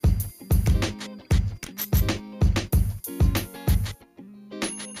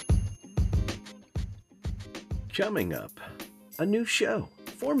Coming up, a new show,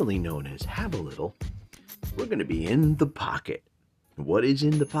 formerly known as Have a Little. We're going to be in the pocket. What is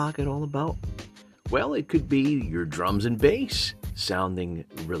in the pocket all about? Well, it could be your drums and bass sounding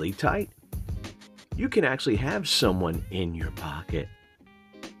really tight. You can actually have someone in your pocket,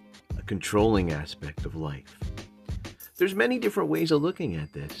 a controlling aspect of life. There's many different ways of looking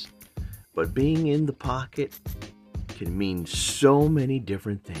at this, but being in the pocket can mean so many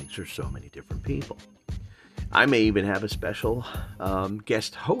different things for so many different people. I may even have a special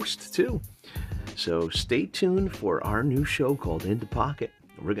guest host too. So stay tuned for our new show called In the Pocket.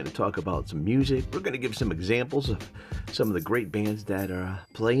 We're going to talk about some music. We're going to give some examples of some of the great bands that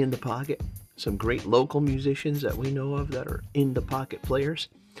play in the pocket. Some great local musicians that we know of that are in the pocket players.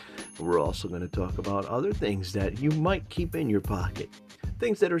 We're also going to talk about other things that you might keep in your pocket.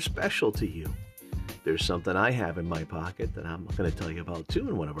 Things that are special to you. There's something I have in my pocket that I'm going to tell you about too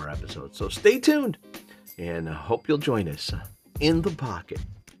in one of our episodes. So stay tuned and I hope you'll join us in the pocket.